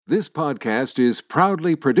This podcast is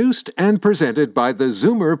proudly produced and presented by the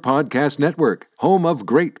Zoomer Podcast Network, home of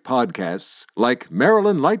great podcasts like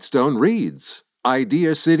Marilyn Lightstone Reads,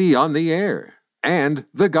 Idea City on the Air, and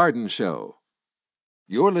The Garden Show.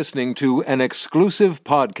 You're listening to an exclusive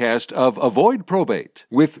podcast of Avoid Probate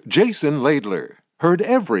with Jason Laidler, heard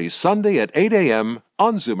every Sunday at 8 a.m.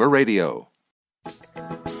 on Zoomer Radio.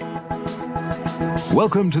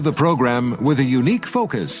 Welcome to the program with a unique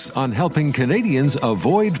focus on helping Canadians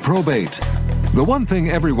avoid probate. The one thing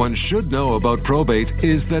everyone should know about probate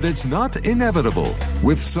is that it's not inevitable.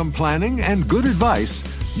 With some planning and good advice,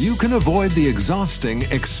 you can avoid the exhausting,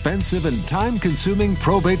 expensive, and time-consuming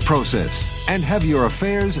probate process and have your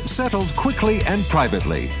affairs settled quickly and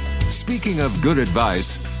privately. Speaking of good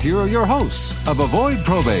advice, here are your hosts of Avoid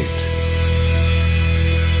Probate.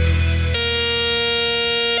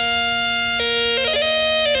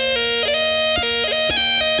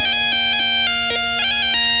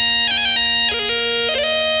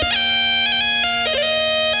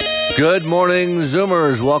 Good morning,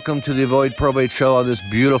 Zoomers. Welcome to the Avoid Probate Show on this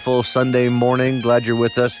beautiful Sunday morning. Glad you're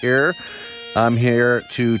with us here. I'm here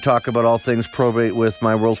to talk about all things probate with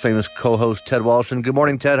my world-famous co-host, Ted Walsh. And good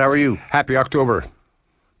morning, Ted. How are you? Happy October.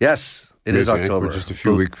 Yes, it is October. We're just a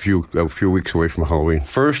few weeks away from Halloween.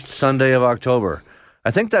 First Sunday of October. I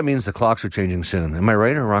think that means the clocks are changing soon. Am I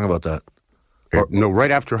right or wrong about that? No,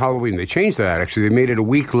 right after Halloween. They changed that, actually. They made it a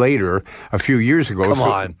week later a few years ago. Come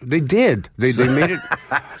on. They did. They made it,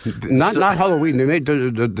 not Halloween. They made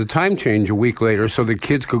the time change a week later so the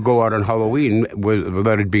kids could go out on Halloween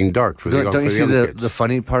without it being dark. Don't you see the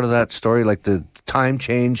funny part of that story? Like the time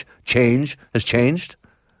change has changed?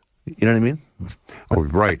 You know what I mean? Oh,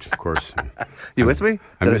 right, of course. You with me?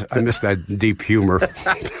 I miss that deep humor.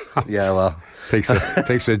 Yeah, well.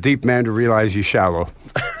 Takes a deep man to realize he's shallow.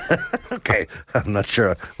 Okay, I'm not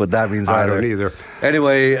sure what that means either. I don't either.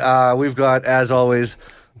 Anyway, we've got, as always,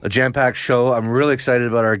 a jam-packed show. I'm really excited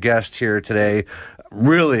about our guest here today.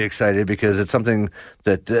 Really excited because it's something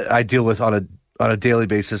that I deal with on a daily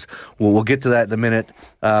basis. We'll get to that in a minute.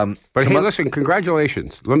 But hey, listen,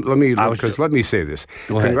 congratulations. Let me say this.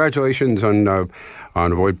 Congratulations on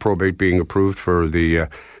Avoid Probate being approved for the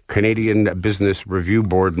Canadian Business Review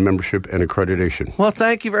Board membership and accreditation. Well,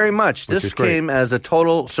 thank you very much. This came as a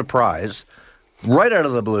total surprise, right out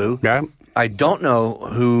of the blue. Yeah. I don't know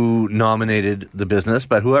who nominated the business,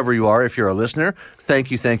 but whoever you are, if you're a listener,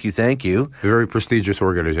 thank you. A very prestigious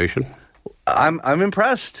organization. I'm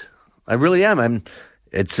impressed. I really am.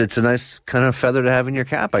 It's a nice kind of feather to have in your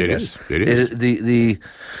cap, I guess. It is. The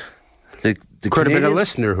could have been a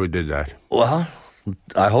listener who did that. Well,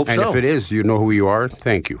 I hope so. And if it is, you know who you are.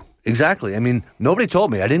 Thank you. Exactly. I mean, nobody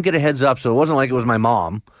told me. I didn't get a heads up, so it wasn't like it was my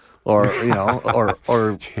mom or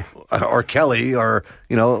or Kelly or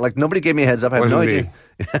like nobody gave me a heads up. I have no idea.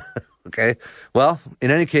 Okay. Well,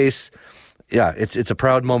 in any case, yeah, it's a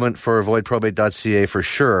proud moment for avoidprobate.ca for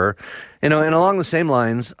sure. And along the same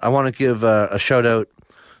lines, I want to give a shout out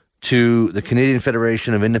to the Canadian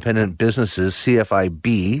Federation of Independent Businesses,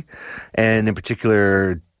 CFIB, and in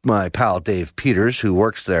particular my pal Dave Peters, who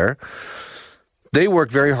works there. They work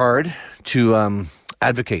very hard to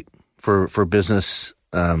advocate for business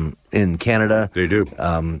in Canada. They do.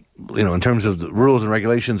 In terms of the rules and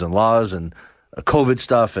regulations and laws and COVID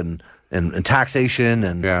stuff and taxation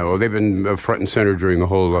and yeah. Well, they've been front and center during the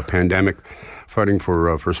whole pandemic, fighting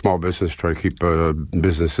for small business, trying to keep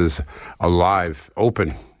businesses alive,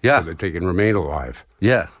 open. Yeah, so that they can remain alive.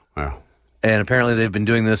 Yeah. Wow. And apparently they've been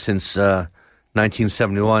doing this since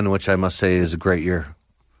 1971, which I must say is a great year.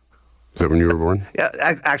 Is that when you were born? Yeah,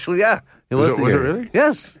 actually, yeah. It was the year. Was it really?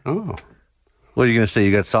 Yes. Oh. What are you going to say?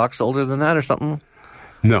 You got socks older than that or something?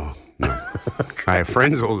 No. I have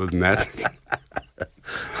friends older than that.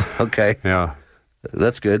 Okay. Yeah.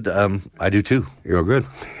 That's good. I do too. You're good.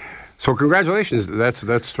 So congratulations.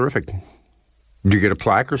 That's terrific. Did you get a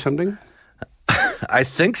plaque or something? I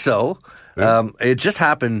think so. Yeah. It just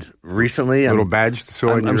happened recently. A little badge to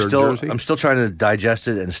sew in your jersey? I'm still trying to digest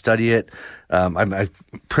it and study it. I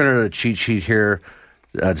printed a cheat sheet here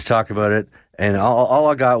to talk about it, and all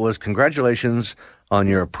I got was congratulations on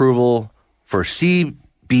your approval for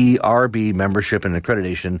CBRB membership and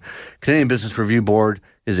accreditation. Canadian Business Review Board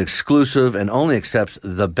is exclusive and only accepts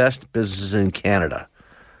the best businesses in Canada.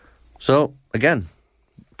 So, again,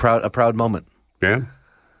 a proud moment. Yeah.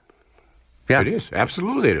 Yeah. It is.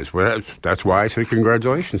 Absolutely it is. Well, that's why I say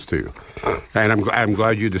congratulations to you. And I'm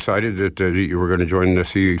glad you decided that you were going to join the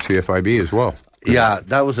CFIB as well. Yeah,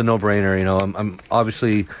 that was a no-brainer. I'm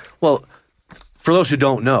obviously, well, for those who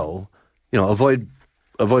don't know,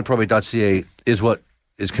 avoidprobate.ca is what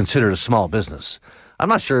is considered a small business. I'm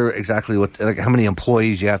not sure exactly how many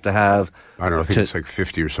employees you have to have. I don't know. I think it's like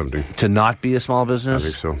 50 or something. To not be a small business? I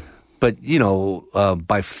think so. But,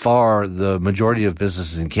 by far the majority of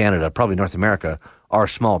businesses in Canada, probably North America, are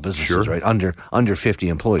small businesses, right? Under 50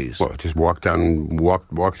 employees. Well, just walk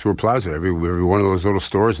through a plaza. Every one of those little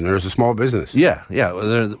stores, and there's a small business. Yeah.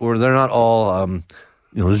 They're not all,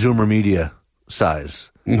 Zoomer Media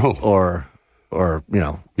size. No. Or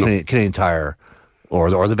Canadian Tire,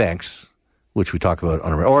 or the banks, which we talk about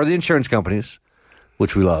or the insurance companies,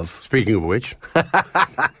 which we love. Speaking of which.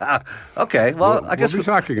 Okay, well, I guess we'll be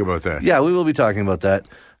talking about that. Yeah, we will be talking about that.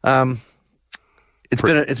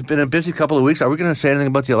 It's been a busy couple of weeks. Are we going to say anything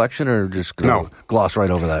about the election, or just gloss right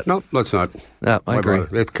over that? No, let's not. Yeah, I agree.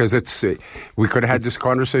 Because we could have had this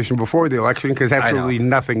conversation before the election, because absolutely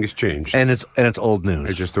nothing has changed. And it's old news.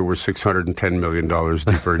 It's just that we're $610 million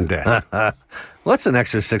deeper in debt. What's an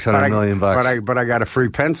extra $600 million bucks? But I got a free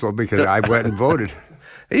pencil because I went and voted.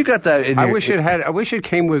 You got that. I wish it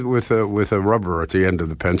came with a rubber at the end of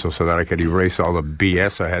the pencil so that I could erase all the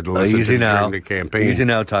BS I had to listen to during the campaign. Easy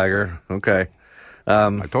now, Tiger. Okay.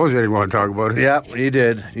 I told you I didn't want to talk about it. Yeah, you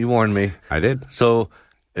did. You warned me. I did. So,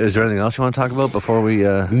 is there anything else you want to talk about before we?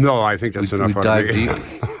 No, I think that's enough. We dive deep.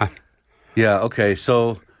 Yeah. Okay.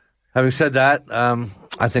 So, having said that,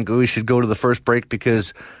 I think we should go to the first break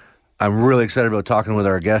because I'm really excited about talking with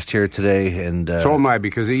our guest here today. And so am I,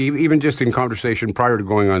 because even just in conversation prior to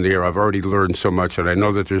going on the air, I've already learned so much, and I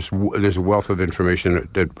know that there's a wealth of information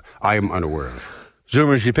that I am unaware of.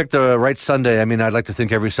 Zoomers, you picked the right Sunday. I mean, I'd like to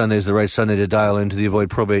think every Sunday is the right Sunday to dial into the Avoid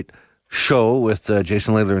Probate show with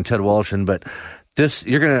Jason Laidler and Ted Walshin. But this,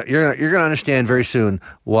 you're gonna understand very soon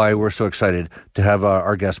why we're so excited to have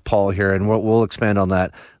our guest Paul here, and we'll expand on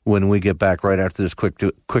that when we get back right after this quick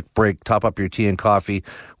break. Top up your tea and coffee.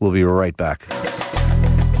 We'll be right back.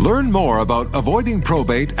 Learn more about avoiding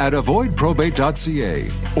probate at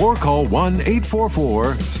avoidprobate.ca or call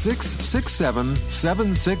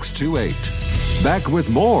 1-844-667-7628. Back with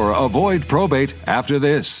more Avoid Probate after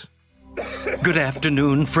this. Good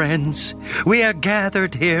afternoon, friends. We are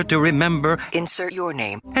gathered here to remember... Insert your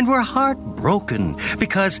name. And we're heartbroken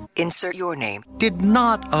because... Insert your name. ...did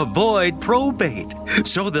not avoid probate.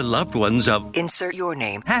 So the loved ones of... Insert your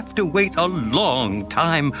name. ...have to wait a long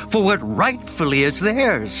time for what rightfully is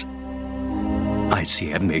theirs. I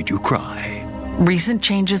see I've made you cry. Recent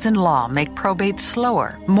changes in law make probate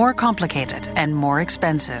slower, more complicated, and more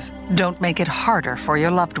expensive. Don't make it harder for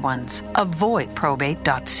your loved ones.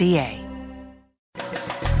 Avoidprobate.ca.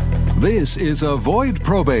 This is Avoid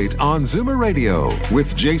Probate on Zoomer Radio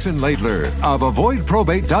with Jason Laidler of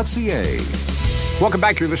avoidprobate.ca. Welcome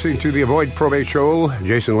back. You're listening to the Avoid Probate Show.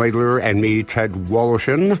 Jason Laidler and me, Ted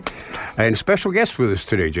Walshin. And special guest with us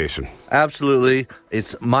today, Jason. Absolutely.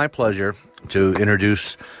 It's my pleasure to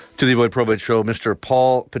introduce to the Avoid Probate Show Mr.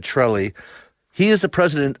 Paul Petrelli. He is the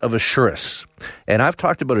president of Assurus. And I've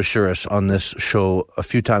talked about Assurus on this show a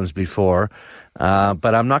few times before,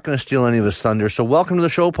 but I'm not going to steal any of his thunder. So welcome to the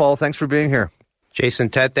show, Paul. Thanks for being here. Jason,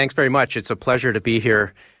 Ted, thanks very much. It's a pleasure to be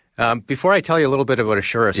here. Before I tell you a little bit about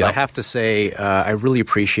Assurus, I have to say I really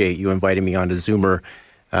appreciate you inviting me on to Zoomer.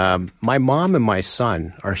 My mom and my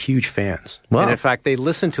son are huge fans. Wow. And in fact, they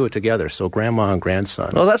listen to it together. So grandma and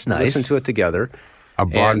grandson. Oh, that's nice. Listen to it together. A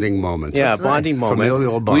bonding moment. Yeah, a bonding moment.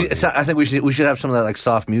 Familial bonding. I think we should have some of that like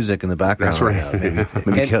soft music in the background. That's right.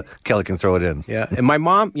 Maybe Kelly can throw it in. Yeah, and my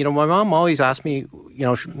mom always asks me,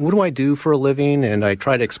 what do I do for a living? And I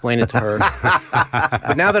try to explain it to her.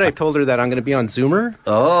 But now that I've told her that I'm going to be on Zoomer,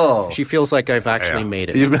 she feels like I've actually made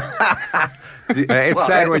it. It's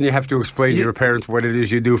sad when you have to explain to your parents what it is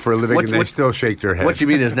you do for a living and they still shake their head. What you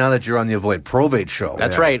mean is now that you're on the Avoid Probate show.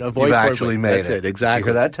 That's right. Avoid You've Probate. actually made That's it. Exactly. Did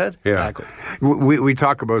you hear that, Ted? Yeah. Exactly. We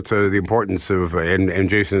talk about the importance of, and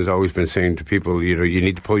Jason has always been saying to people, you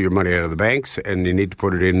need to pull your money out of the banks and you need to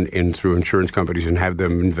put it in through insurance companies and have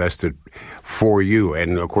them invested for you.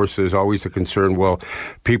 And of course, there's always the concern,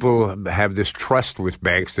 people have this trust with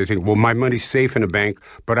banks. They think, my money's safe in a bank,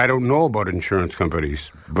 but I don't know about insurance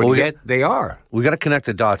companies. But yet they are. We got to connect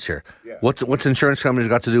the dots here. Yeah. What's insurance companies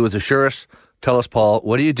got to do with Assurus? Tell us, Paul,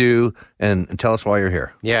 what do you do, and tell us why you're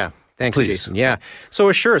here. Yeah. Thanks, Please. Jason. Yeah. So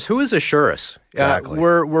Assurus, who is Assurus? Exactly.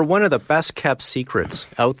 We're one of the best kept secrets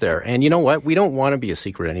out there. And you know what? We don't want to be a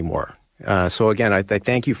secret anymore. So again, I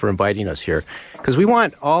thank you for inviting us here because we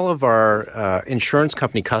want all of our insurance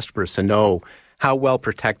company customers to know how well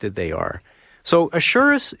protected they are. So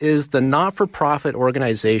Assurus is the not-for-profit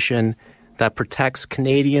organization that protects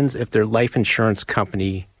Canadians if their life insurance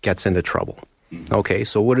company gets into trouble. Okay,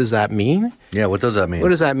 so what does that mean? Yeah, what does that mean? What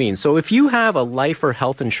does that mean? So if you have a life or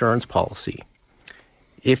health insurance policy,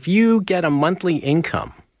 if you get a monthly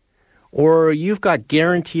income or you've got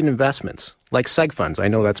guaranteed investments like seg funds. I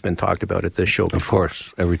know that's been talked about at this show before. Of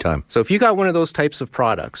course, every time. So if you got one of those types of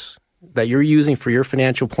products that you're using for your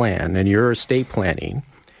financial plan and your estate planning,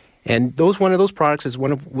 and one of those products is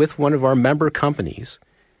with one of our member companies,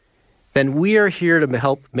 then we are here to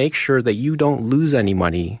help make sure that you don't lose any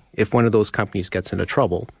money if one of those companies gets into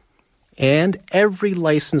trouble. And every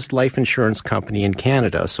licensed life insurance company in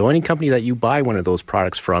Canada, so any company that you buy one of those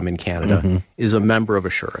products from in Canada, is a member of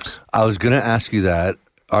Assurus. I was going to ask you that.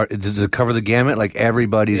 Does it cover the gamut? Like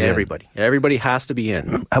everybody's Everybody. in? Everybody has to be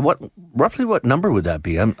in. Roughly what number would that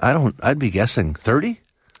be? I'd be guessing 30?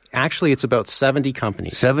 Actually, it's about 70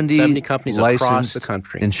 companies. 70 companies licensed across the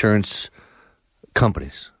country. Insurance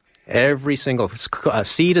companies. Every single,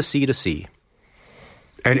 C to C to C.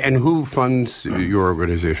 And who funds your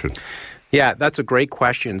organization? Yeah, that's a great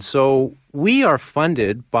question. So we are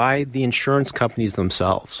funded by the insurance companies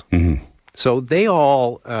themselves. Mm-hmm. So they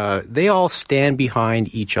all stand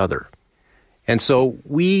behind each other. And so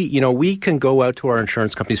we can go out to our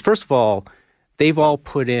insurance companies. First of all, they've all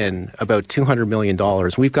put in about $200 million.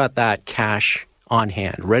 We've got that cash on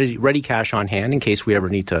hand, ready cash on hand in case we ever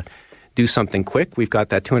need to do something quick. We've got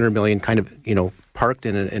that $200 million kind of, parked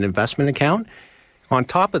in an investment account. On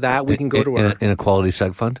top of that, we can go to our in a quality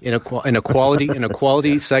seg fund. In a quality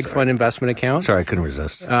seg fund investment account. Sorry, I couldn't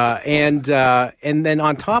resist. And then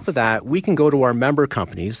on top of that, we can go to our member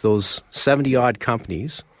companies, those 70 odd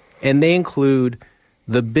companies, and they include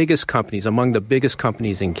the biggest companies, among the biggest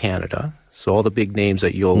companies in Canada. So all the big names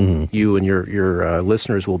that you and your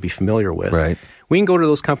listeners will be familiar with. Right. We can go to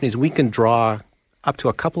those companies. We can draw up to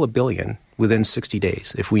a couple of billion within 60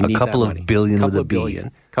 days if we need that money. A couple of billion with a B.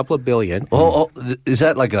 Couple of billion. Oh, is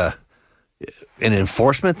that like an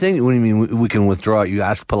enforcement thing? What do you mean we can withdraw? You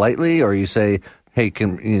ask politely, or you say, "Hey,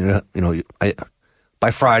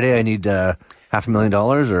 by Friday I need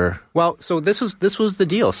 $500,000,000," or? Well, so this was the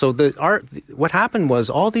deal. So what happened was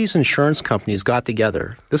all these insurance companies got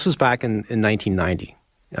together. This was back in 1990.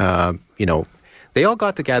 They all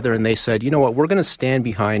got together and they said, you know what, we're going to stand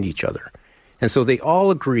behind each other. And so they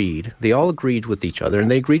all agreed with each other,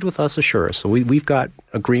 and they agreed with us, Assurus. So we've got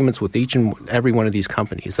agreements with each and every one of these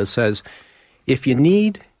companies that says, if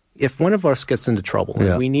one of us gets into trouble,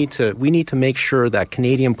 we need to make sure that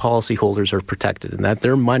Canadian policyholders are protected and that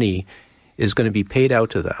their money is going to be paid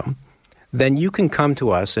out to them, then you can come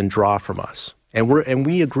to us and draw from us. And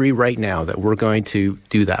we agree right now that we're going to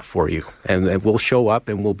do that for you. And we'll show up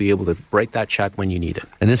and we'll be able to write that check when you need it.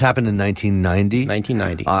 And this happened in 1990?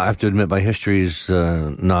 1990. I have to admit my history is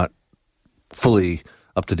not fully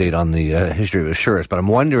up to date on the history of Assurus, but I'm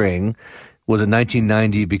wondering, was it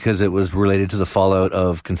 1990 because it was related to the fallout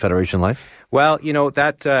of Confederation Life? Well,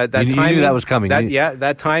 that timing, you knew that was coming.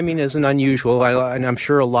 That timing isn't unusual, and I'm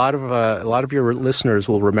sure a lot of your listeners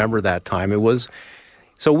will remember that time. It was.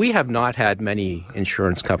 So we have not had many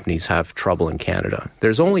insurance companies have trouble in Canada.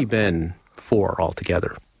 There's only been 4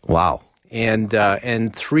 altogether. Wow. And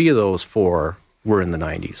 3 of those 4 were in the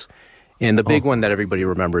 90s. And the big one that everybody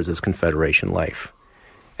remembers is Confederation Life.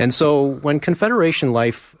 And so when Confederation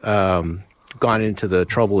Life got into the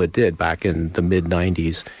trouble it did back in the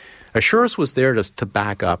mid-90s, Assurus was there to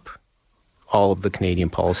back up all of the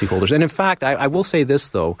Canadian policyholders. And in fact, I will say this,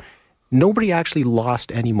 though. Nobody actually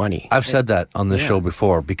lost any money. I've said that on this show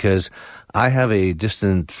before because I have a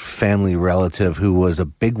distant family relative who was a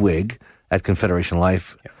bigwig at Confederation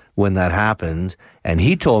Life when that happened. And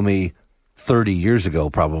he told me 30 years ago,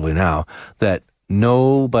 probably now, that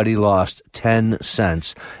nobody lost 10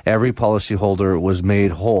 cents. Every policyholder was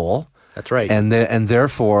made whole. That's right. And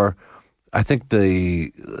therefore, I think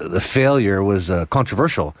the failure was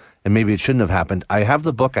controversial. And maybe it shouldn't have happened. I have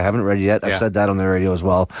the book. I haven't read it yet. I've said that on the radio as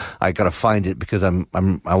well. I got to find it because I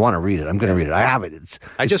want to read it. I'm going to read it. I have it.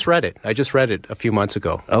 I just read it. I just read it a few months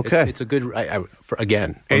ago. Okay, it's a good.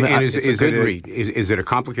 Again, it's a good read. Is it a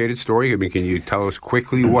complicated story? I mean, can you tell us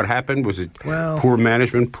quickly what happened? Was it poor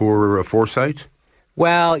management, poor foresight?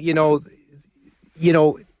 Well,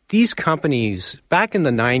 these companies back in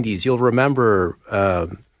the 90s. You'll remember,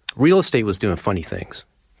 real estate was doing funny things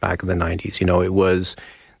back in the 90s.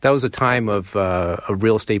 That was a time of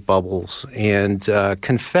real estate bubbles, and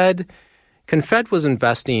Confed was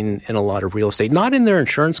investing in a lot of real estate, not in their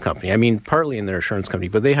insurance company. I mean, partly in their insurance company,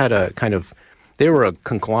 but they had they were a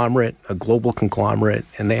conglomerate, a global conglomerate,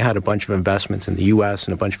 and they had a bunch of investments in the U.S.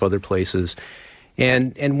 and a bunch of other places.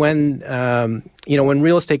 And when when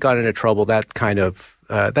real estate got into trouble, that's what kind of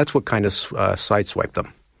sideswiped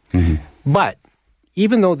them. Mm-hmm. But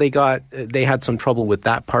even though they had some trouble with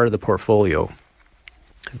that part of the portfolio,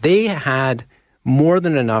 they had more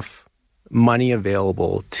than enough money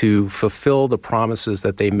available to fulfill the promises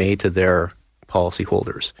that they made to their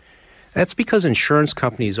policyholders. That's because insurance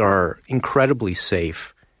companies are incredibly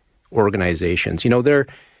safe organizations. There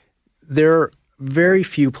are very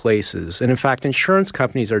few places, and in fact, insurance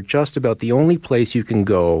companies are just about the only place you can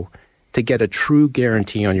go to get a true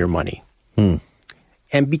guarantee on your money.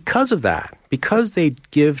 And because of that, because they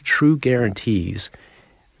give true guarantees,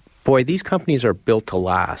 boy, these companies are built to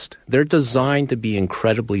last. They're designed to be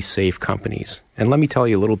incredibly safe companies. And let me tell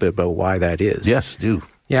you a little bit about why that is. Yes, do.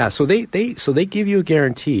 Yeah, so they give you a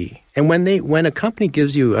guarantee. And when an insurance company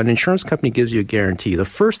gives you a guarantee, the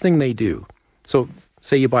first thing they do, so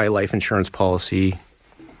say you buy a life insurance policy,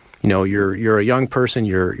 you're a young person,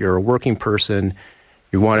 you're a working person,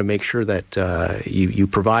 you want to make sure that you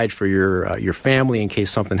provide for your family in case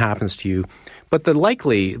something happens to you. But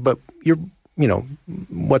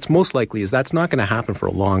what's most likely is that's not going to happen for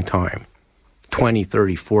a long time, 20,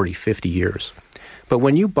 30, 40, 50 years. But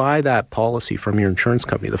when you buy that policy from your insurance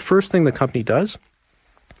company, the first thing the company does,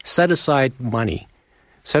 set aside money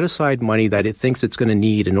that it thinks it's going to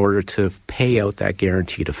need in order to pay out that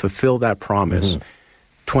guarantee, to fulfill that promise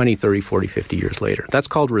 20, 30, 40, 50 years later. That's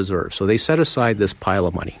called reserve. So they set aside this pile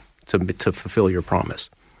of money to fulfill your promise.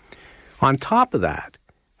 On top of that,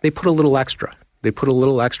 they put a little extra. They put a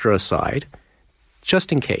little extra aside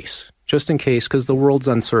just in case, because the world's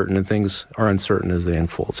uncertain and things are uncertain as they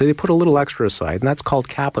unfold. So they put a little extra aside, and that's called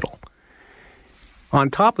capital. On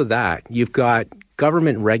top of that, you've got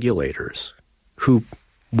government regulators who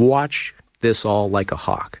watch this all like a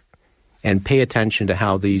hawk and pay attention to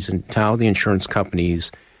how the insurance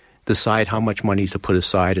companies decide how much money to put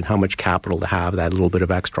aside and how much capital to have, that little bit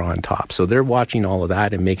of extra on top. So they're watching all of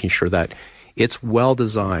that and making sure that it's well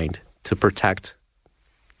designed to protect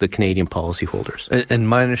the Canadian policyholders. And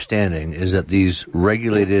my understanding is that these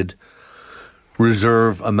regulated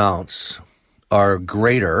reserve amounts are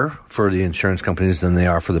greater for the insurance companies than they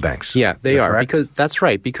are for the banks. Yeah, they are.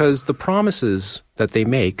 Correct? Because the promises that they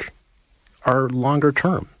make are longer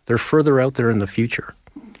term. They're further out there in the future.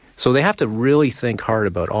 So they have to really think hard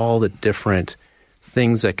about all the different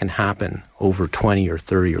things that can happen over 20 or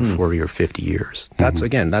 30 or 40 or 50 years.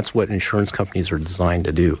 That's what insurance companies are designed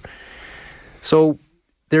to do. So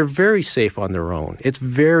they're very safe on their own. It's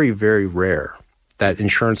very, very rare that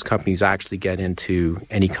insurance companies actually get into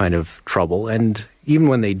any kind of trouble. And even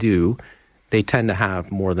when they do, they tend to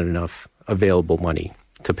have more than enough available money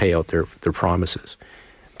to pay out their promises.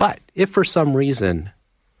 But if for some reason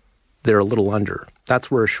they're a little under, that's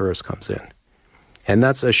where Assurus comes in. And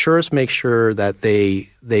that's Assurus makes sure that they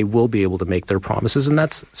will be able to make their promises. And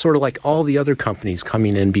that's sort of like all the other companies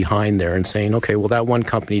coming in behind there and saying, okay, well, that one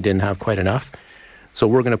company didn't have quite enough, so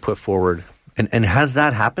we're going to put forward. And has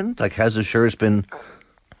that happened? Like, has Assurus been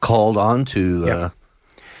called on to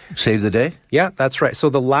save the day? Yeah, that's right. So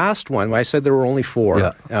the last one, I said there were only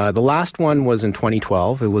four. Yeah. The last one was in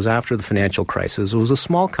 2012. It was after the financial crisis. It was a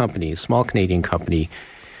small company, a small Canadian company.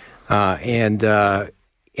 And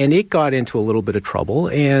it got into a little bit of trouble.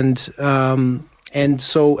 And so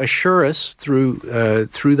Assurus,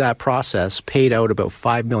 through that process, paid out about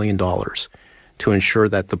 $5 million to ensure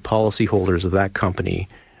that the policyholders of that company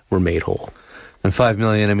were made whole. And $5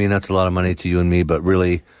 million, I mean, that's a lot of money to you and me, but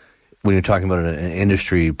really, when you're talking about an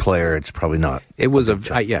industry player, it's probably not. It was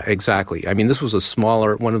yeah, exactly. I mean, this was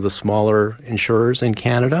one of the smaller insurers in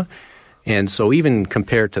Canada. And so even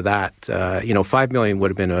compared to that, $5 million would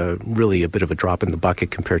have been really a bit of a drop in the bucket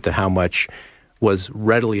compared to how much was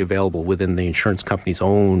readily available within the insurance company's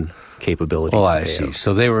own capabilities. Oh, I see.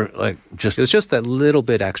 So they were like it was just that little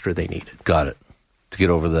bit extra they needed. Got it. To get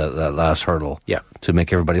over that last hurdle. Yeah. To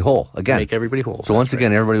make everybody whole again. Make everybody whole. So once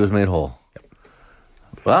again, everybody was made whole. Yep.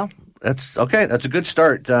 Well, that's okay. That's a good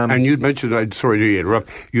start. And you'd mentioned, sorry to interrupt,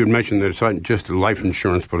 you had mentioned that it's not just life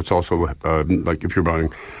insurance, but it's also like if you're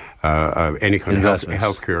buying any kind of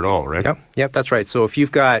health care at all, right? Yep, that's right. So if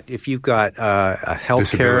you've got a health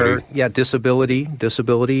care, disability,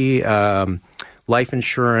 life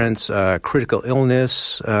insurance, critical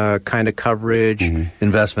illness kind of coverage,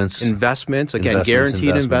 investments, again,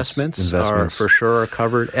 guaranteed investments are for sure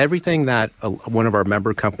covered. Everything that one of our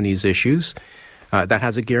member companies issues that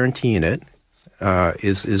has a guarantee in it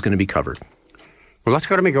is going to be covered. Well, that's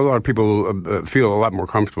got to make a lot of people feel a lot more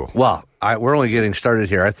comfortable. Well, we're only getting started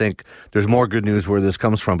here. I think there's more good news where this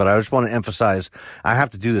comes from, but I just want to emphasize, I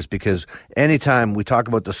have to do this because anytime we talk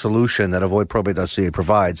about the solution that avoidprobate.ca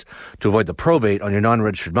provides to avoid the probate on your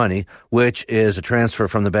non-registered money, which is a transfer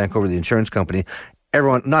from the bank over to the insurance company,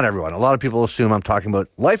 not everyone, a lot of people assume I'm talking about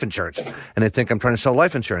life insurance, and they think I'm trying to sell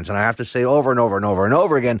life insurance. And I have to say over and over and over and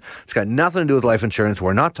over again, it's got nothing to do with life insurance.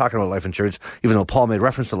 We're not talking about life insurance, even though Paul made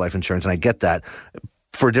reference to life insurance, and I get that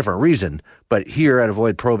for a different reason. But here at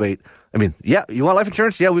Avoid Probate, I mean, yeah, you want life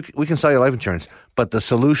insurance? Yeah, we can sell you life insurance. But the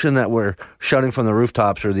solution that we're shouting from the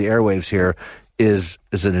rooftops or the airwaves here is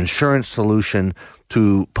an insurance solution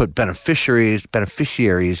to put beneficiaries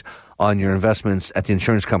on your investments at the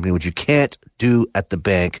insurance company, which you can't do at the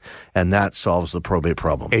bank, and that solves the probate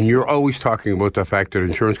problem. And you're always talking about the fact that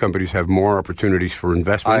insurance companies have more opportunities for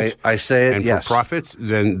investment I say it, and yes, for profits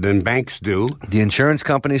than banks do. The insurance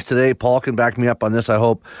companies today, Paul can back me up on this, I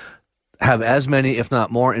hope, have as many, if not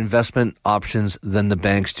more, investment options than the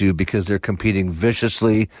banks do because they're competing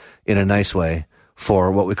viciously in a nice way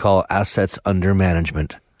for what we call assets under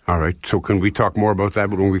management. All right. So can we talk more about that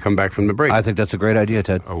when we come back from the break? I think that's a great idea,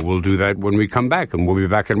 Ted. We'll do that when we come back, and we'll be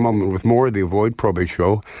back in a moment with more of the Avoid Probate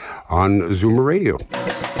Show on Zoomer Radio.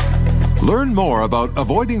 Learn more about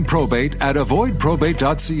avoiding probate at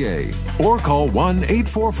avoidprobate.ca or call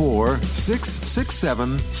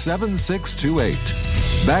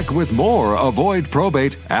 1-844-667-7628. Back with more Avoid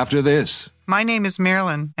Probate after this. My name is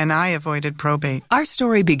Marilyn, and I avoided probate. Our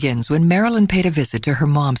story begins when Marilyn paid a visit to her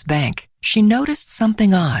mom's bank. She noticed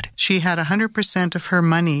something odd. She had 100% of her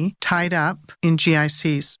money tied up in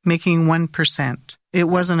GICs, making 1%. It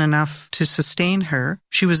wasn't enough to sustain her.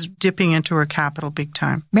 She was dipping into her capital big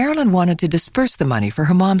time. Marilyn wanted to disperse the money for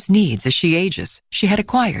her mom's needs as she ages. She had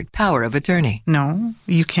acquired power of attorney. No,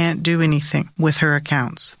 you can't do anything with her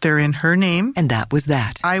accounts. They're in her name. And that was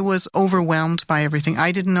that. I was overwhelmed by everything.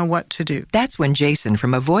 I didn't know what to do. That's when Jason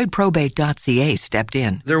from avoidprobate.ca stepped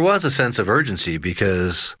in. There was a sense of urgency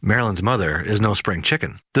because Marilyn's mother is no spring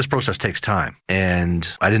chicken. This process takes time, and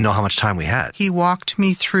I didn't know how much time we had. He walked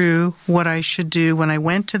me through what I should do when I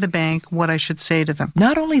went to the bank, what I should say to them.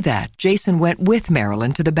 Not only that, Jason went with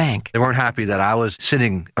Marilyn to the bank. They weren't happy that I was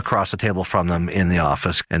sitting across the table from them in the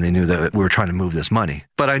office, and they knew that we were trying to move this money.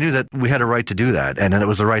 But I knew that we had a right to do that, and that it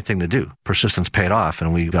was the right thing to do. Persistence paid off,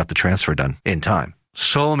 and we got the transfer done in time.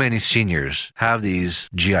 So many seniors have these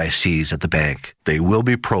GICs at the bank. They will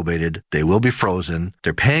be probated. They will be frozen.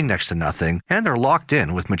 They're paying next to nothing, and they're locked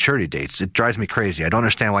in with maturity dates. It drives me crazy. I don't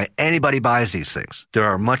understand why anybody buys these things. There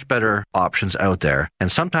are much better options out there, and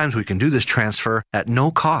sometimes we can do this transfer at no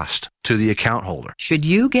cost to the account holder. Should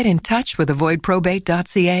you get in touch with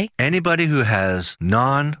avoidprobate.ca? Anybody who has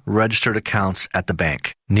non-registered accounts at the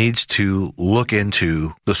bank needs to look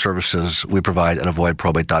into the services we provide at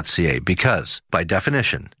avoidprobate.ca because, by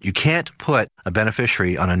definition, you can't put a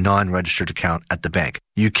beneficiary on a non-registered account at the bank.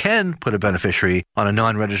 You can put a beneficiary on a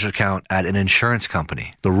non-registered account at an insurance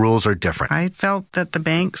company. The rules are different. I felt that the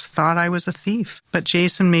banks thought I was a thief, but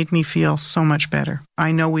Jason made me feel so much better.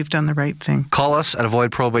 I know we've done the right thing. Call us at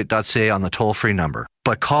avoidprobate.ca on the toll-free number,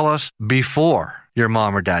 but call us before your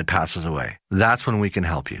mom or dad passes away. That's when we can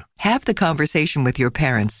help you. Have the conversation with your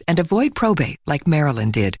parents and avoid probate like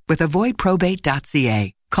Marilyn did with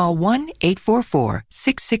avoidprobate.ca. Call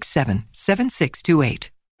 1-844-667-7628.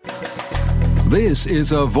 This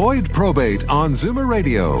is Avoid Probate on Zoomer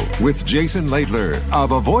Radio with Jason Laidler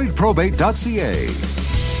of avoidprobate.ca.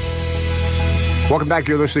 Welcome back.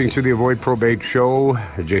 You're listening to the Avoid Probate Show.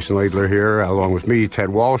 Jason Laidler here, along with me, Ted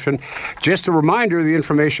Walsh. And just a reminder, the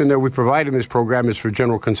information that we provide in this program is for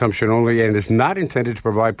general consumption only and is not intended to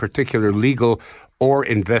provide particular legal or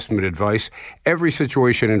investment advice. Every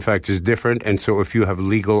situation, in fact, is different, and so if you have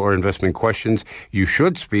legal or investment questions, you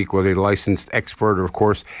should speak with a licensed expert, or of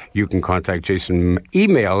course, you can contact Jason.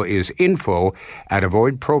 Email is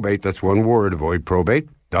info@avoidprobate, that's one word,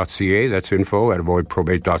 avoidprobate.ca, that's info at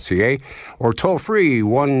avoidprobate.ca, or toll free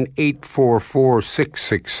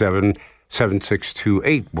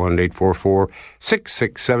 1-844-667-7628,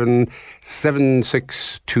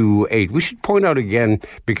 1-844-667-7628. We should point out again,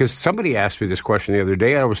 because somebody asked me this question the other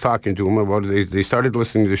day. I was talking to them about it. They started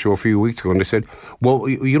listening to the show a few weeks ago, and they said, well,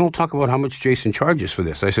 you don't talk about how much Jason charges for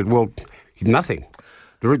this. I said, well, nothing.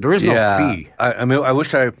 There is no fee. I mean, I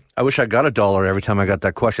wish I got $1 every time I got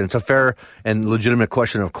that question. It's a fair and legitimate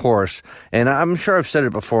question, of course. And I'm sure I've said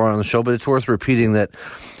it before on the show, but it's worth repeating that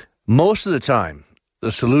most of the time,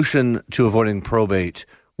 the solution to avoiding probate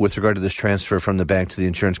with regard to this transfer from the bank to the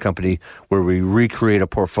insurance company, where we recreate a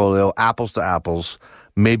portfolio, apples to apples,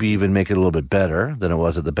 maybe even make it a little bit better than it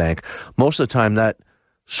was at the bank, most of the time that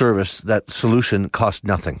service, that solution costs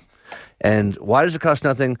nothing. And why does it cost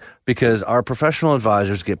nothing? Because our professional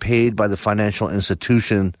advisors get paid by the financial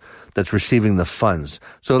institution that's receiving the funds.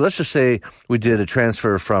 So let's just say we did a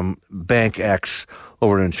transfer from Bank X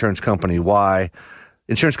over to insurance company Y.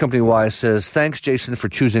 insurance company Y says, thanks, Jason, for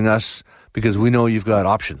choosing us because we know you've got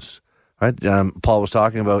options, right? Paul was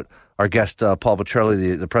talking about our guest, Paul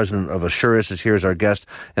Petrelli, the president of Assurus, is here as our guest.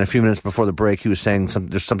 And a few minutes before the break, he was saying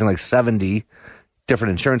there's something like 70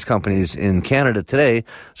 different insurance companies in Canada today.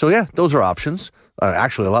 So, yeah, those are options.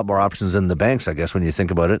 Actually, a lot more options than the banks, I guess, when you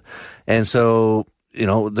think about it. And so,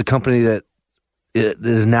 the company that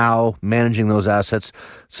is now managing those assets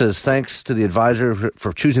says thanks to the advisor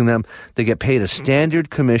for choosing them. They get paid a standard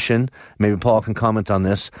commission. Maybe Paul can comment on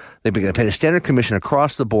this. They get paid a standard commission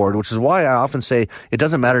across the board, which is why I often say it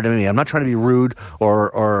doesn't matter to me. I'm not trying to be rude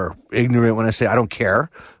or ignorant when I say I don't care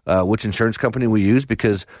which insurance company we use,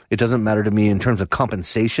 because it doesn't matter to me in terms of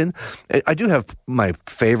compensation. I do have my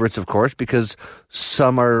favorites, of course, because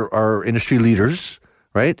some are industry leaders,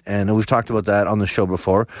 right? And we've talked about that on the show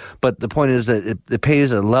before. But the point is that it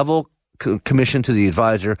pays a level commission to the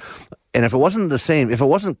advisor. And if it wasn't the same, if it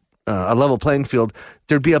wasn't a level playing field,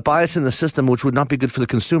 there'd be a bias in the system which would not be good for the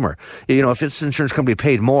consumer. If this insurance company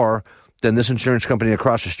paid more than this insurance company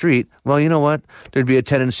across the street, well, you know what? There'd be a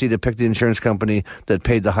tendency to pick the insurance company that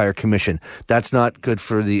paid the higher commission. That's not good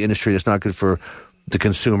for the industry. It's not good for the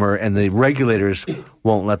consumer, and the regulators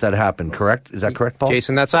won't let that happen, correct? Is that correct, Paul?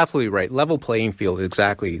 Jason, that's absolutely right. Level playing field is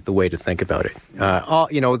exactly the way to think about it.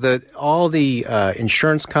 All the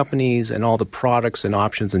insurance companies and all the products and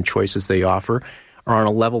options and choices they offer are on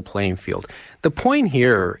a level playing field. The point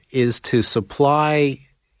here is to supply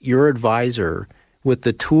your advisor with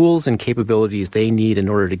the tools and capabilities they need in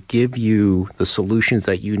order to give you the solutions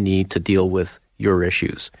that you need to deal with your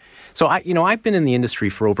issues. So I've been in the industry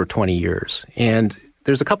for over 20 years, and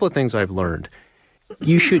there's a couple of things I've learned.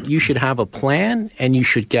 You should have a plan, and you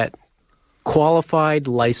should get qualified,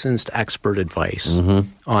 licensed expert advice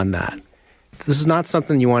on that. This is not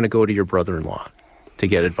something you want to go to your brother-in-law to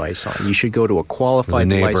get advice on. You should go to a qualified,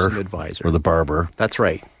 licensed advisor. Or the barber. That's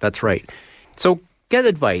right. So get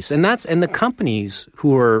advice, and the companies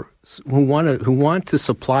who want to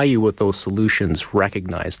supply you with those solutions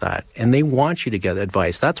recognize that, and they want you to get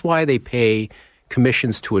advice. That's why they pay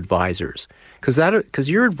commissions to advisors, because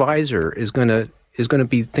your advisor is going to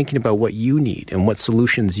be thinking about what you need and what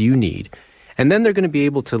solutions you need, and then they're going to be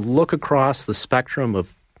able to look across the spectrum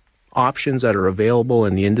of options that are available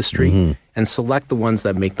in the industry and select the ones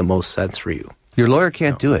that make the most sense for you. Your lawyer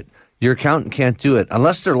can't do it. Your accountant can't do it.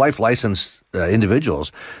 Unless they're life licensed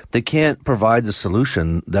individuals, they can't provide the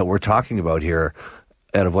solution that we're talking about here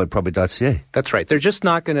at avoidprobate.ca. That's right. They're just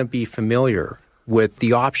not going to be familiar with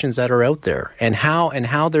the options that are out there and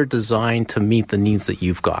how they're designed to meet the needs that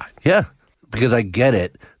you've got. Yeah, because I get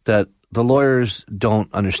it that the lawyers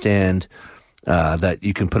don't understand that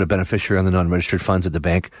you can put a beneficiary on the non-registered funds at the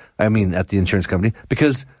bank. I mean, at the insurance company,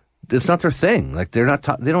 because it's not their thing. Like they don't.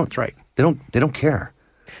 That's right. They don't care.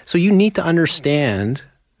 So you need to understand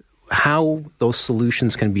how those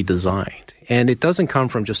solutions can be designed. And it doesn't come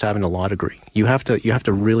from just having a law degree. You have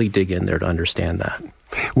to really dig in there to understand that.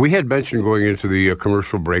 We had mentioned going into the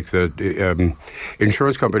commercial break that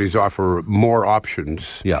insurance companies offer more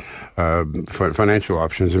options, financial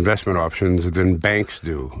options, investment options than banks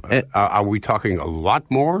do. Are we talking a lot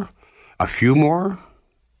more? A few more?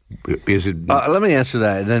 Is it? Let me answer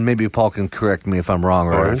that, and then maybe Paul can correct me if I'm wrong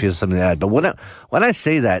or if he has something to add. But when I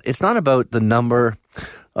say that, it's not about the number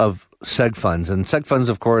of seg funds. And seg funds,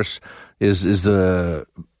 of course, is the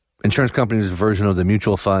insurance company's version of the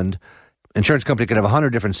mutual fund. Insurance company could have 100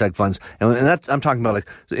 different seg funds. And that's, I'm talking about, like,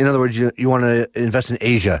 in other words, you want to invest in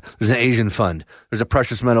Asia. There's an Asian fund. There's a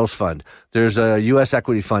precious metals fund. There's a U.S.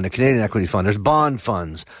 equity fund, a Canadian equity fund. There's bond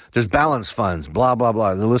funds. There's balance funds, blah, blah,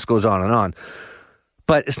 blah. The list goes on and on.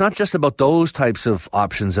 But it's not just about those types of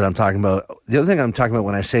options that I'm talking about. The other thing I'm talking about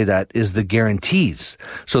when I say that is the guarantees.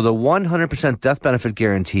 So the 100% death benefit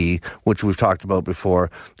guarantee, which we've talked about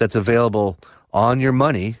before, that's available on your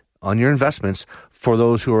money, on your investments, for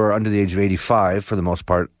those who are under the age of 85 for the most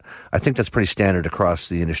part. I think that's pretty standard across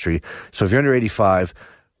the industry. So if you're under 85,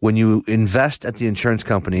 when you invest at the insurance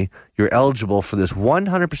company, you're eligible for this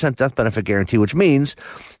 100% death benefit guarantee, which means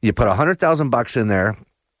you put $100,000 in there.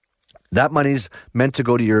 That money's meant to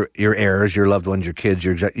go to your heirs, your loved ones, your kids,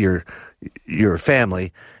 your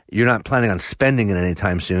family. You're not planning on spending it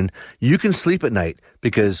anytime soon. You can sleep at night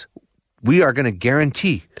because we are going to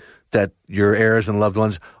guarantee that your heirs and loved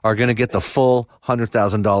ones are going to get the full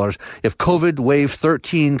 $100,000. If COVID wave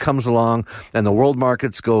 13 comes along and the world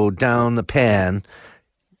markets go down the pan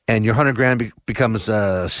and your $100,000 becomes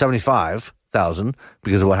 $75,000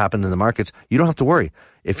 because of what happened in the markets, you don't have to worry.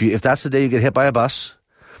 If that's the day you get hit by a bus,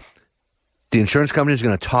 the insurance company is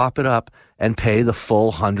going to top it up and pay the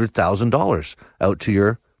full $100,000 out to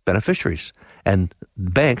your beneficiaries. And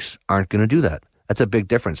banks aren't going to do that. That's a big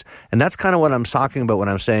difference. And that's kind of what I'm talking about when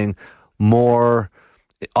I'm saying more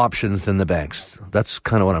options than the banks. That's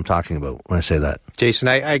kind of what I'm talking about when I say that. Jason,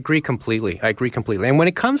 I agree completely. And when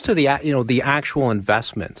it comes to the actual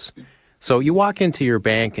investments, so you walk into your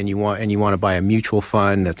bank and you want to buy a mutual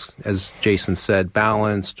fund that's, as Jason said,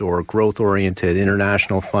 balanced or growth-oriented,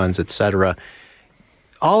 international funds, etc.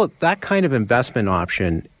 All of that kind of investment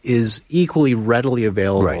option is equally readily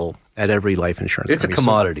available at every life insurance company. It's a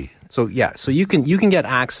commodity. So you can get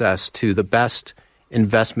access to the best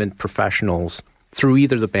investment professionals through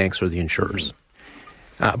either the banks or the insurers.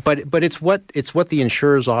 But it's what the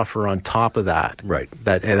insurers offer on top of that,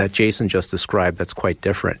 that Jason just described, that's quite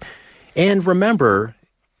different. And remember,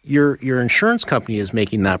 your insurance company is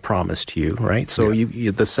making that promise to you, right? So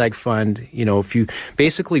you the seg fund, if you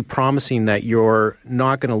basically promising that you're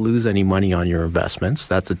not going to lose any money on your investments,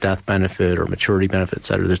 that's a death benefit or maturity benefit, et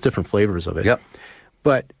cetera. There's different flavors of it. Yep.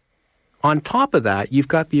 But on top of that, you've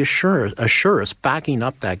got the Assurus backing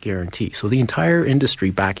up that guarantee. So the entire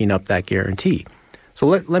industry backing up that guarantee. So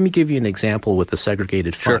let me give you an example with the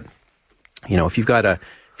segregated fund. Sure. If you've got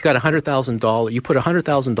 $100,000, you put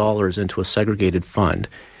 $100,000 into a segregated fund,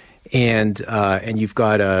 and you've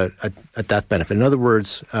got a death benefit. In other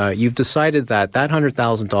words, you've decided that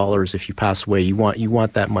 $100,000, if you pass away, you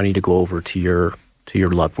want that money to go over to your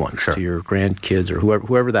loved ones, to your grandkids or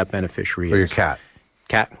whoever that beneficiary is, or your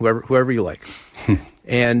cat, whoever you like.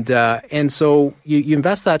 And so you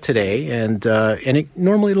invest that today, and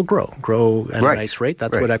normally it'll grow at a nice rate.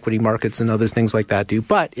 That's what equity markets and other things like that do.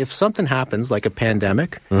 But if something happens, like a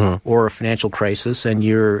pandemic or a financial crisis, and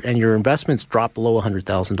your investments drop below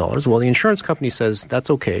 $100,000, well, the insurance company says that's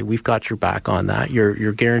okay. We've got your back on that.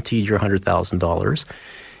 You're guaranteed your $100,000.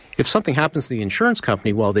 If something happens to the insurance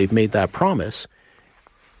company while they've made that promise,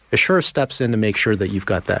 Assurus steps in to make sure that you've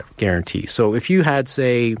got that guarantee. So if you had,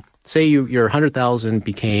 say your $100,000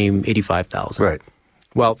 became $85,000. Right.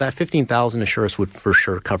 Well, that $15,000 Assurus would for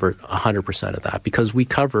sure cover 100% of that, because we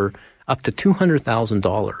cover up to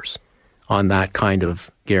 $200,000 on that kind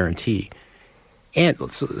of guarantee. And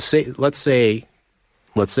let's say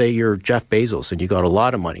you're Jeff Bezos and you got a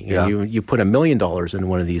lot of money, and you put $1 million into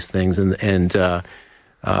one of these things, and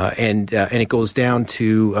it goes down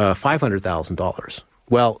to $500,000.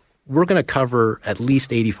 Well, we're going to cover at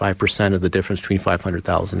least 85% of the difference between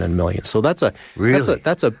 500,000 and $1 million. So that's a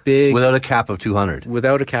big, without a cap of 200.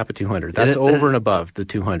 Without a cap of 200, that's over and above the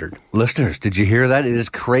 200. Listeners, did you hear that? It is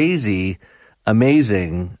crazy,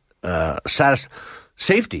 amazing,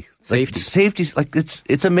 safety. Safety, like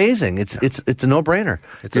it's amazing. It's a no-brainer.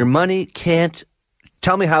 Your money can't.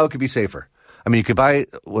 Tell me how it could be safer. I mean, you could buy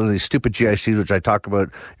one of these stupid GICs, which I talk about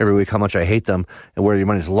every week, how much I hate them, and where your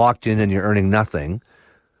money's locked in and you're earning nothing.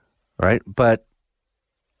 Right, but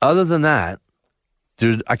other than that,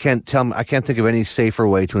 I can't think of any safer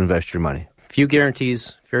way to invest your money. Few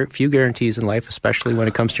guarantees in life, especially when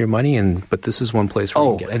it comes to your money. But this is one place where you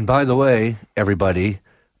can get it. And by the way, everybody,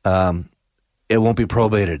 it won't be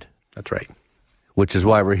probated. That's right. Which is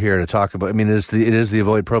why we're here to talk about. I mean, it is the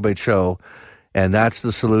Avoid Probate show, and that's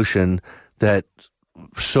the solution that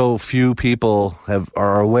so few people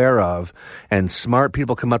are aware of, and smart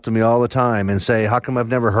people come up to me all the time and say, how come I've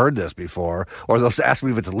never heard this before? Or they'll ask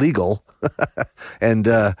me if it's legal. And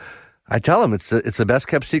I tell them it's the best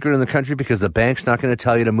kept secret in the country, because the bank's not going to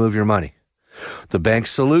tell you to move your money. The bank's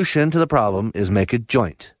solution to the problem is make it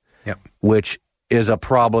joint, which is a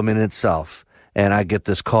problem in itself. And I get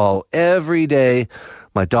this call every day.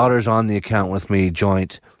 My daughter's on the account with me,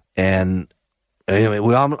 joint, and anyway,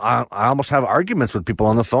 I almost have arguments with people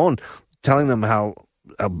on the phone, telling them how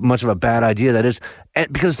much of a bad idea that is,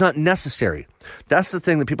 because it's not necessary. That's the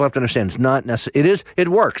thing that people have to understand. It's not necessary. It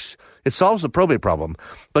works. It solves the probate problem,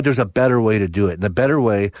 but there's a better way to do it. And the better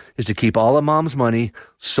way is to keep all of mom's money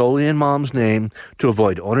solely in mom's name, to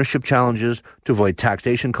avoid ownership challenges, to avoid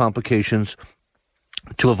taxation complications,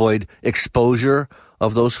 to avoid exposure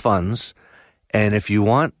of those funds. And if you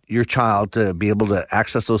want your child to be able to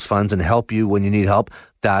access those funds and help you when you need help,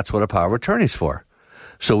 that's what a power of attorney is for.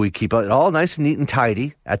 So we keep it all nice and neat and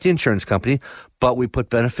tidy at the insurance company, but we put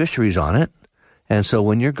beneficiaries on it. And so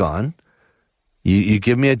when you're gone, you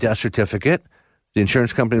give me a death certificate. The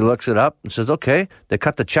insurance company looks it up and says, okay, they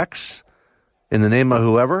cut the checks in the name of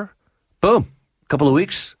whoever. Boom. A couple of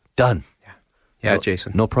weeks, done. Yeah,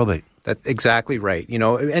 Jason. No probate. That's exactly right.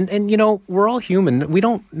 And we're all human.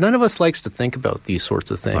 None of us likes to think about these sorts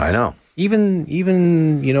of things. I know. Even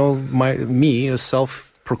me, a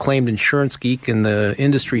self-proclaimed insurance geek in the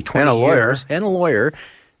industry 20 years, and a lawyer,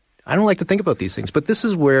 I don't like to think about these things. But this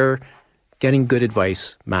is where getting good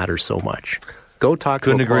advice matters so much. Go talk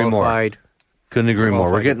to a qualified. Couldn't agree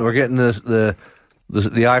more. We're getting the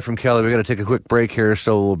the eye from Kelly. We're going to take a quick break here,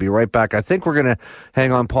 so we'll be right back. I think we're going to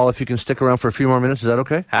hang on, Paul, if you can stick around for a few more minutes. Is that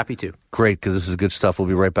okay? Happy to. Great, because this is good stuff. We'll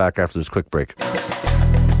be right back after this quick break.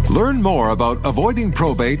 Learn more about avoiding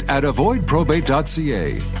probate at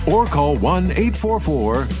avoidprobate.ca or call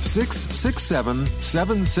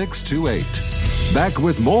 1-844-667-7628. Back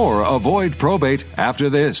with more Avoid Probate after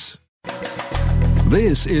this.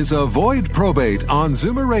 This is Avoid Probate on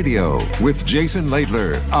Zoomer Radio with Jason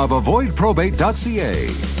Laidler of avoidprobate.ca.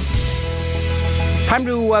 Time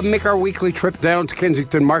to make our weekly trip down to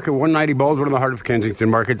Kensington Market, 190 Baldwin in the heart of Kensington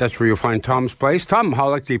Market. That's where you'll find Tom's Place. Tom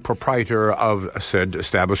Hollick, the proprietor of said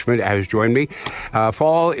establishment, has joined me.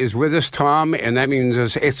 Fall is with us, Tom, and that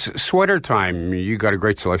means it's sweater time. You got a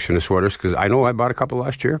great selection of sweaters, because I know I bought a couple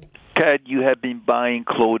last year. Ted, you have been buying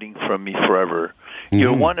clothing from me forever.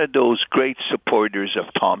 You're one of those great supporters of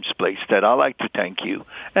Tom's Place that I like to thank you.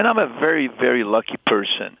 And I'm a very, very lucky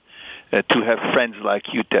person to have friends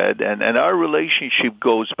like you, Ted. And our relationship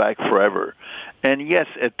goes back forever. And yes,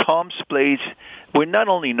 at Tom's Place, we're not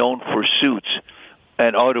only known for suits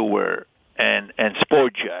and outerwear and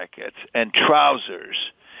sport jackets and trousers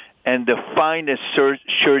and the finest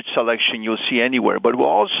shirt selection you'll see anywhere, but we're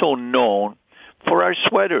also known for our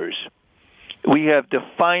sweaters. We have the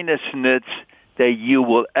finest knits that you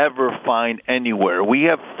will ever find anywhere. We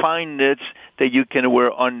have fine knits that you can wear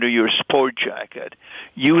under your sport jacket.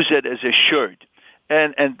 Use it as a shirt.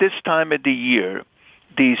 And this time of the year,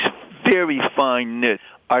 these very fine knits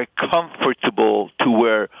are comfortable to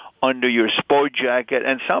wear under your sport jacket,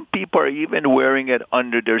 and some people are even wearing it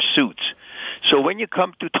under their suits. So when you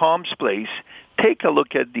come to Tom's Place, take a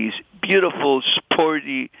look at these beautiful,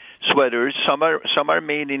 sporty sweaters. Some are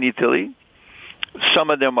made in Italy. Some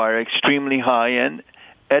of them are extremely high-end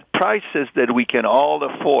at prices that we can all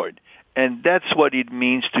afford. And that's what it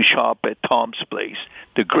means to shop at Tom's Place.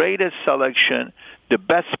 The greatest selection, the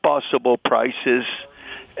best possible prices,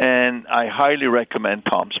 and I highly recommend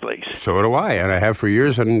Tom's Place. So do I, and I have for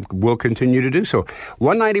years and will continue to do so.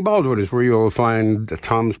 190 Baldwin is where you'll find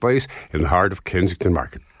Tom's Place in the heart of Kensington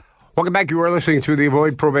Market. Welcome back. You are listening to the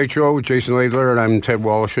Avoid Probate Show with Jason Laidler, and I'm Ted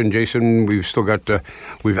Wallish. And Jason, we've still got,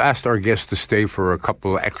 we've asked our guests to stay for a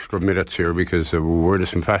couple of extra minutes here because we're into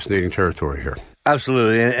some fascinating territory here.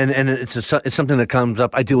 Absolutely, and it's something that comes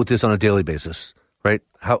up. I deal with this on a daily basis, right?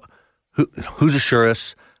 Who's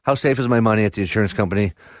Assurus? How safe is my money at the insurance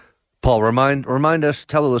company? Paul, remind us,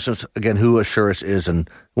 tell the listeners again who Assurus is and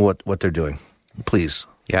what they're doing, please.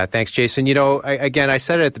 Yeah, thanks, Jason. You know, I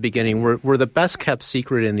said it at the beginning. We're the best kept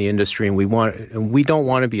secret in the industry, and we don't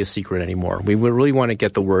want to be a secret anymore. We really want to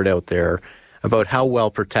get the word out there about how well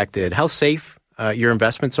protected, how safe your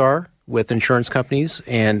investments are with insurance companies,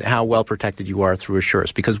 and how well protected you are through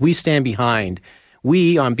Assurus. Because we stand behind,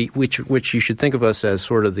 which you should think of us as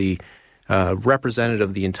sort of the representative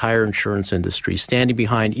of the entire insurance industry, standing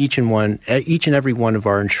behind each and every one of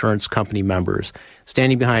our insurance company members,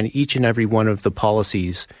 standing behind each and every one of the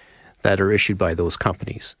policies that are issued by those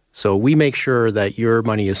companies. So we make sure that your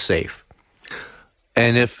money is safe.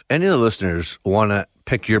 And if any of the listeners want to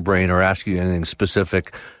pick your brain or ask you anything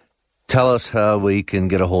specific, tell us how we can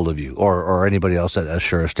get a hold of you or anybody else at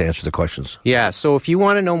Assurus to answer the questions. Yeah, so if you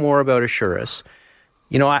want to know more about Assurus,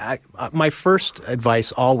 you know, my first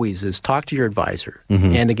advice always is talk to your advisor.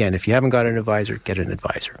 Mm-hmm. And again, if you haven't got an advisor, get an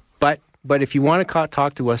advisor. But if you want to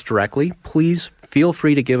talk to us directly, please feel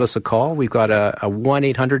free to give us a call. We've got a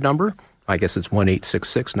 1-800 number. I guess it's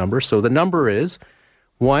 1-866 number. So the number is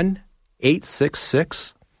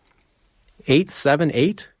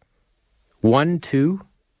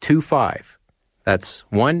 1-866-878-1225. That's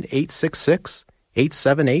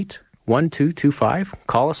 1-866-878-1225.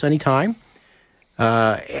 Call us anytime.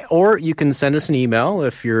 Or you can send us an email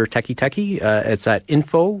if you're techie. It's at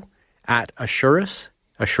info@Assurus.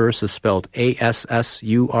 Assurus is spelled ASSURIS.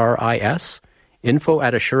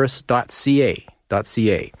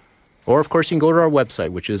 info@assurus.ca. Or, of course, you can go to our website,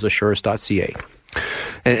 which is assurus.ca.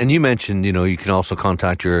 And you mentioned, you know, you can also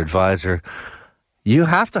contact your advisor. You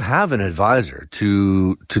have to have an advisor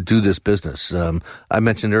to do this business. I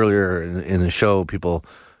mentioned earlier in the show, people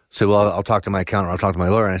say, well, I'll talk to my accountant, I'll talk to my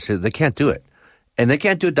lawyer. And I said, they can't do it. And they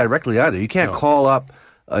can't do it directly either. You can't call up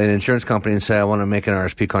an insurance company and say, I want to make an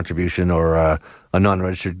RSP contribution or a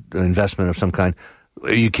non-registered investment of some kind.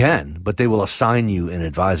 You can, but they will assign you an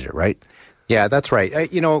advisor, right? Yeah, that's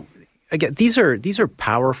right. You know, again, these are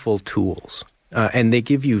powerful tools, and they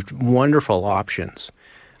give you wonderful options.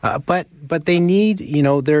 But they need, you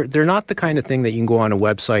know, they're not the kind of thing that you can go on a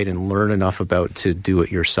website and learn enough about to do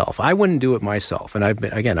it yourself. I wouldn't do it myself, and I've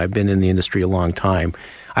been in the industry a long time.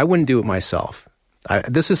 I wouldn't do it myself.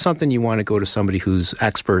 This is something you want to go to somebody who's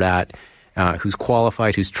expert at, who's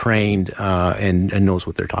qualified, who's trained, and knows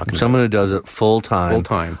what they're talking about. Someone who does it full time. Full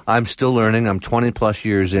time. I'm still learning. I'm 20 plus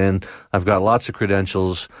years in. I've got lots of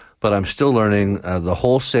credentials, but I'm still learning. The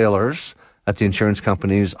wholesalers at the insurance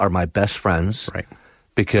companies are my best friends. Right.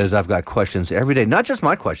 Because I've got questions every day, not just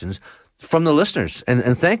my questions, from the listeners.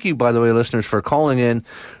 And thank you, by the way, listeners, for calling in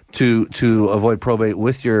to Avoid Probate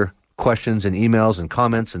with your questions and emails and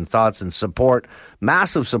comments and thoughts and support.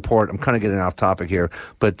 Massive support. I'm kind of getting off topic here,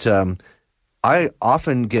 but I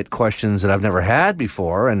often get questions that I've never had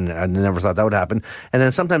before, and I never thought that would happen. And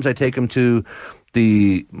then sometimes I take them to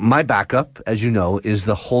my backup, as you know, is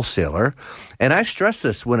the wholesaler. And I stress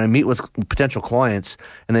this when I meet with potential clients,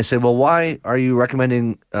 and they say, well, why are you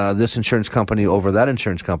recommending this insurance company over that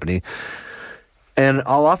insurance company? And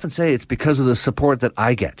I'll often say it's because of the support that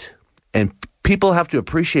I get. And people have to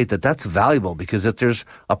appreciate that that's valuable, because if there's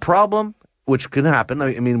a problem, which can happen,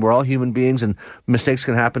 I mean, we're all human beings and mistakes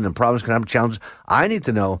can happen and problems can happen, challenges. I need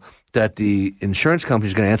to know that the insurance company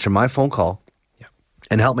is going to answer my phone call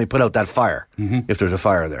and help me put out that fire if there's a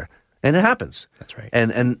fire there. And it happens. That's right.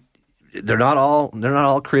 And they're not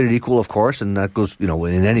all created equal, of course, and that goes,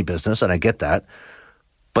 in any business, and I get that.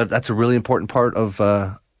 But that's a really important part of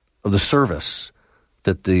the service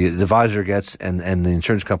that the advisor gets and the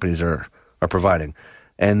insurance companies are providing.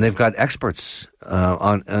 And they've got experts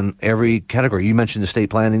on every category. You mentioned estate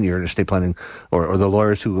planning. You're in estate planning, or the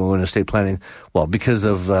lawyers who go in estate planning. Well, because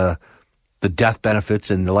of the death benefits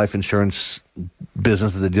and the life insurance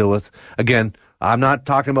business that they deal with. Again, I'm not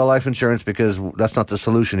talking about life insurance because that's not the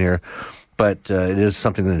solution here, but it is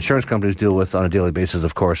something that insurance companies deal with on a daily basis,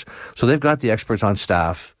 of course. So they've got the experts on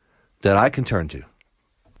staff that I can turn to.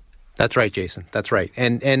 That's right, Jason. That's right.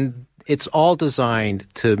 And it's all designed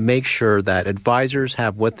to make sure that advisors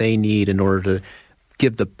have what they need in order to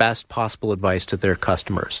give the best possible advice to their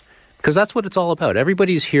customers. Because that's what it's all about.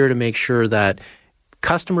 Everybody's here to make sure that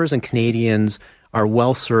customers and Canadians are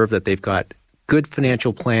well served, that they've got good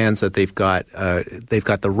financial plans, that they've got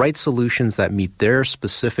the right solutions that meet their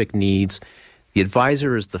specific needs. The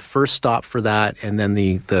advisor is the first stop for that, and then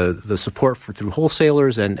the support through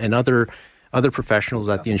wholesalers and other professionals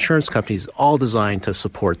at the insurance companies, all designed to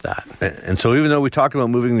support that. And so even though we talk about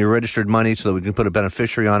moving the registered money so that we can put a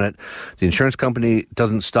beneficiary on it, the insurance company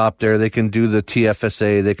doesn't stop there. They can do the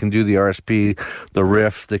TFSA, they can do the RSP, the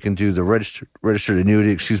RIF, they can do the registered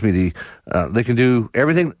annuity, they can do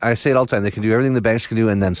everything. I say it all the time. They can do everything the banks can do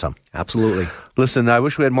and then some. Absolutely. Listen, I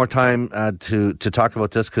wish we had more time to talk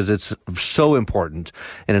about this because it's so important,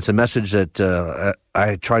 and it's a message that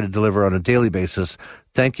I try to deliver on a daily basis.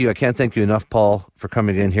 Thank you. I can't thank you enough, Paul, for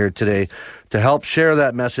coming in here today to help share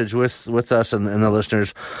that message with us and the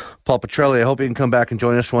listeners. Paul Petrelli, I hope you can come back and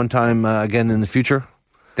join us one time again in the future.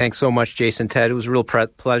 Thanks so much, Jason. Ted, it was a real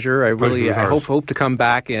pleasure. I hope to come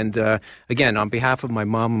back. And again, on behalf of my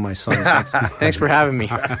mom and my son, thanks for having me.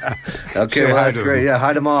 Okay, well, that's great. Yeah,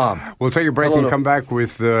 hi to Mom. We'll take a break and come back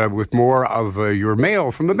with more of your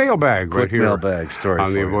mail from the mailbag right here mailbag story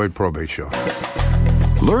on the Avoid Probate Show.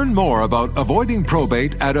 Learn more about avoiding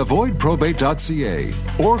probate at avoidprobate.ca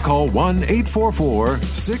or call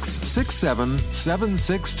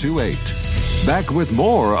 1-844-667-7628. Back with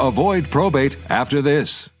more Avoid Probate after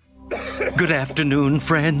this. Good afternoon,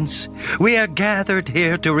 friends. We are gathered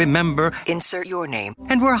here to remember... Insert your name.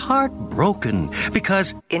 And we're heartbroken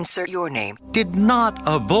because... Insert your name. ...did not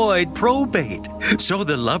avoid probate. So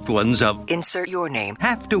the loved ones of... Insert your name.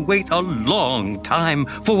 ...have to wait a long time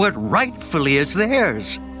for what rightfully is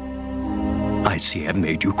theirs. I see I've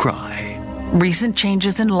made you cry. Recent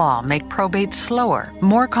changes in law make probate slower,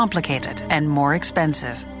 more complicated, and more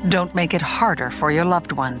expensive. Don't make it harder for your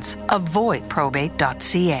loved ones.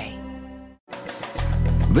 Avoidprobate.ca.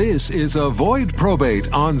 This is Avoid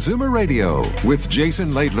Probate on Zoomer Radio with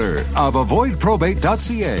Jason Laidler of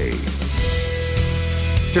avoidprobate.ca.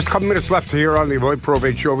 Just a couple minutes left here on the Avoid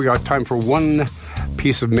Probate Show. We got time for one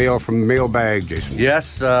piece of mail from the mailbag, Jason.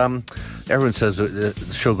 Yes, everyone says the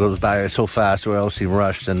show goes by so fast, we all seem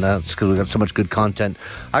rushed, and that's because we got so much good content.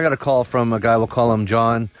 I got a call from a guy, we'll call him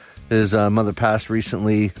John. His mother passed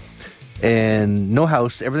recently, and no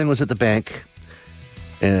house. Everything was at the bank,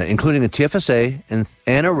 including a TFSA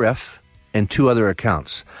and a RIF and 2 other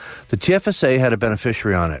accounts. The TFSA had a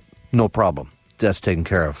beneficiary on it. No problem. That's taken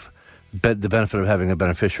care of. The benefit of having a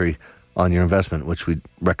beneficiary on your investment, which we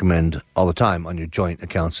recommend all the time on your joint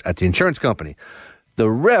accounts at the insurance company. The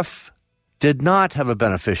RIF did not have a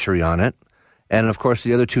beneficiary on it. And, of course,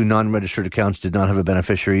 the other 2 non-registered accounts did not have a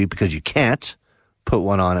beneficiary because you can't put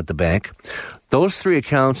one on at the bank. Those 3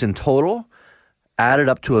 accounts in total added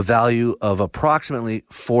up to a value of approximately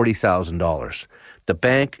 $40,000. The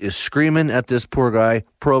bank is screaming at this poor guy,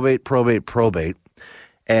 probate, probate, probate.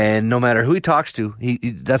 And no matter who he talks to,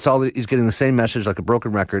 that's all. He's getting the same message like a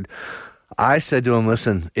broken record. I said to him,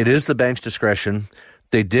 listen, it is the bank's discretion.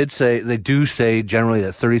 They do say generally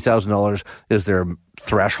that $30,000 is their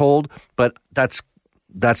threshold, but that's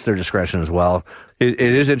their discretion as well. It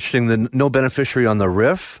is interesting, the no beneficiary on the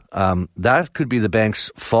RIF, that could be the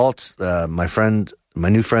bank's fault. My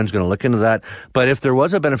new friend's going to look into that. But if there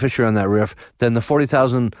was a beneficiary on that RIF, then the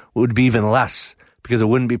 $40,000 would be even less because it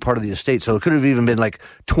wouldn't be part of the estate. So it could have even been like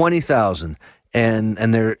 $20,000. And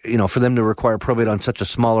they're, for them to require probate on such a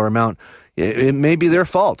smaller amount, it may be their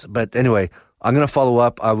fault. But anyway, I'm going to follow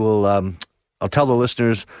up. I will, I'll tell the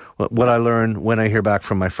listeners what I learned when I hear back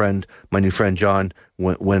from my new friend John,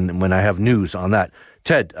 when I have news on that.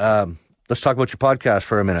 Ted, let's talk about your podcast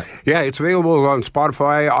for a minute. Yeah, it's available on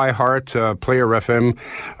Spotify, iHeart, Player FM,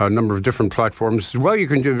 a number of different platforms. Well, you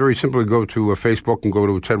can very simply go to Facebook and go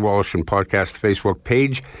to Ted Woloshyn Podcast Facebook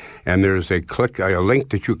page, and there's a link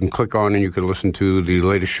that you can click on, and you can listen to the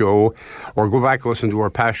latest show, or go back and listen to our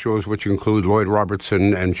past shows, which include Lloyd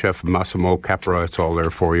Robertson and Chef Massimo Capra. It's all there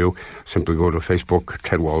for you. Simply go to Facebook,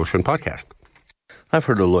 Ted Woloshyn Podcast. I've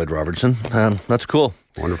heard of Lloyd Robertson. That's cool.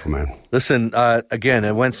 Wonderful, man. Listen, again,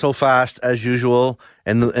 it went so fast as usual,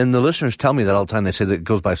 and the listeners tell me that all the time. They say that it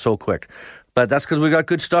goes by so quick. But that's because we got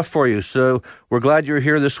good stuff for you. So we're glad you're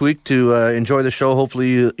here this week to enjoy the show.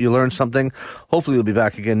 Hopefully you learned something. Hopefully you'll be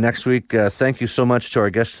back again next week. Thank you so much to our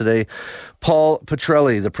guest today. Paul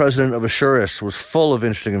Petrelli, the president of Assurus, was full of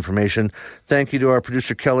interesting information. Thank you to our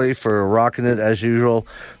producer Kelly for rocking it as usual.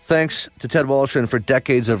 Thanks to Ted Woloshyn for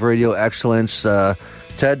decades of radio excellence.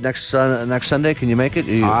 Ted, next Sunday, can you make it?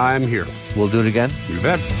 I'm here. We'll do it again? You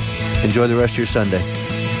bet. Enjoy the rest of your Sunday.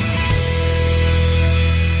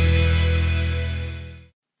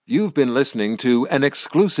 You've been listening to an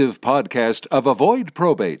exclusive podcast of Avoid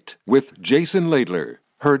Probate with Jason Laidler.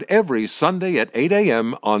 Heard every Sunday at 8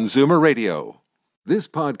 a.m. on Zoomer Radio. This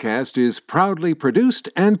podcast is proudly produced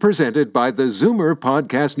and presented by the Zoomer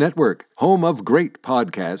Podcast Network, home of great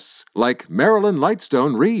podcasts like Marilyn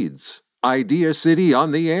Lightstone Reads, Idea City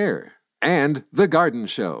on the Air, and The Garden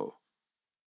Show.